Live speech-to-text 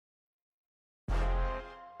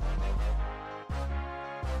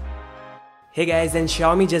Hey guys, and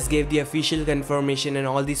Xiaomi just gave the official confirmation and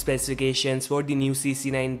all the specifications for the new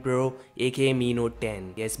CC9 Pro aka Mi Note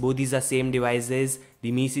 10. Yes, both these are same devices.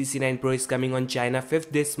 The Mi CC9 Pro is coming on China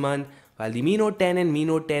 5th this month, while the Mi Note 10 and Mi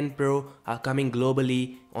Note 10 Pro are coming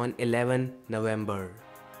globally on 11 November.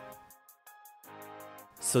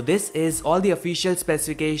 So this is all the official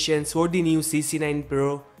specifications for the new CC9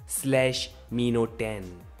 Pro / Mi Note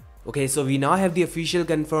 10. Okay, so we now have the official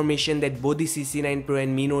confirmation that both the CC9 Pro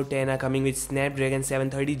and Mi Note 10 are coming with Snapdragon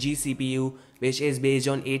 730G CPU, which is based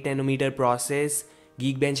on 8nm process.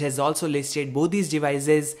 Geekbench has also listed both these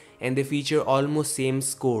devices and they feature almost same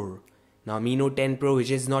score. Now Mi Note 10 Pro,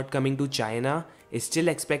 which is not coming to China, is still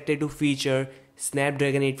expected to feature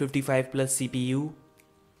Snapdragon 855 Plus CPU.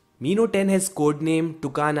 Mi Note 10 has codename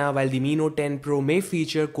Tucana, while the Mi Note 10 Pro may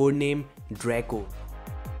feature codename Draco.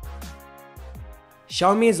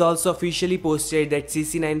 Xiaomi has also officially posted that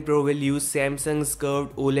CC9 Pro will use Samsung's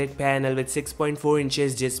curved OLED panel with 6.4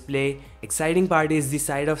 inches display. Exciting part is the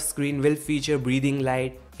side of screen will feature breathing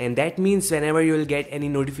light, and that means whenever you will get any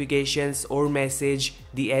notifications or message,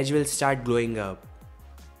 the edge will start glowing up.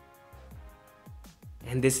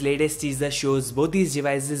 And this latest teaser shows both these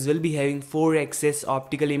devices will be having 4x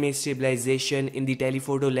optical image stabilization in the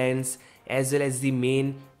telephoto lens as well as the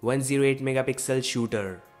main 108 megapixel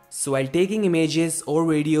shooter. So while taking images or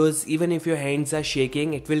videos, even if your hands are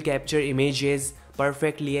shaking, it will capture images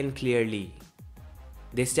perfectly and clearly.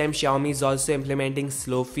 This time Xiaomi is also implementing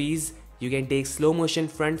slow fees. You can take slow motion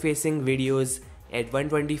front facing videos at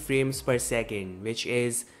 120 frames per second, which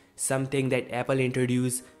is something that Apple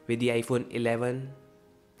introduced with the iPhone 11.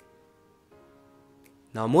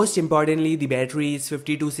 Now most importantly, the battery is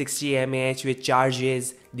 5260 mAh, which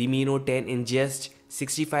charges the Mi Note 10 in just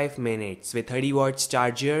 65 minutes with 30 watts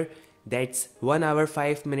charger. That's 1 hour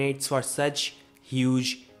 5 minutes for such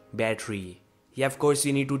huge battery. Yeah, of course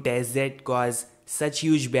we need to test that cause such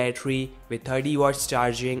huge battery with 30 watts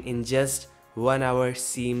charging in just 1 hour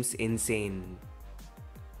seems insane.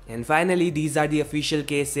 And finally, these are the official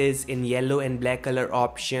cases in yellow and black color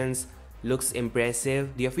options. Looks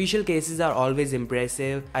impressive. The official cases are always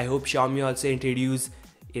impressive. I hope Xiaomi also introduce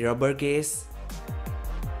a rubber case.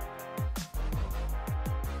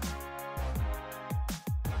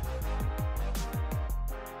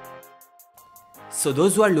 So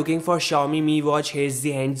those who are looking for Xiaomi Mi Watch, here's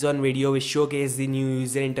the hands-on video which showcases the new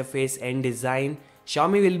user interface and design.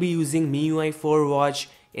 Xiaomi will be using MIUI 4 watch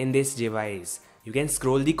in this device. You can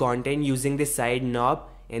scroll the content using the side knob,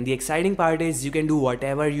 and the exciting part is you can do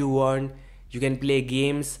whatever you want. You can play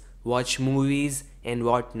games, watch movies and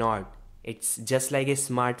whatnot. It's just like a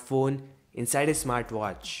smartphone inside a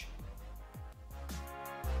smartwatch.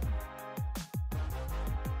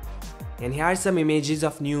 And here are some images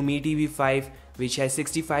of new Mi TV 5, which has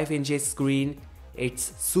 65 inches screen.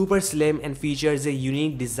 It's super slim and features a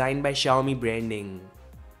unique design by Xiaomi branding.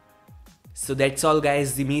 So that's all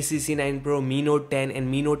guys, the Mi CC9 Pro, Mi Note 10 and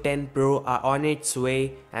Mi Note 10 Pro are on its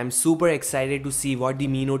way. I'm super excited to see what the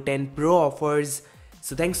Mi Note 10 Pro offers.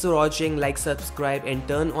 So thanks for watching, like, subscribe and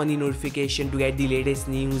turn on the notification to get the latest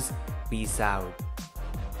news. Peace out.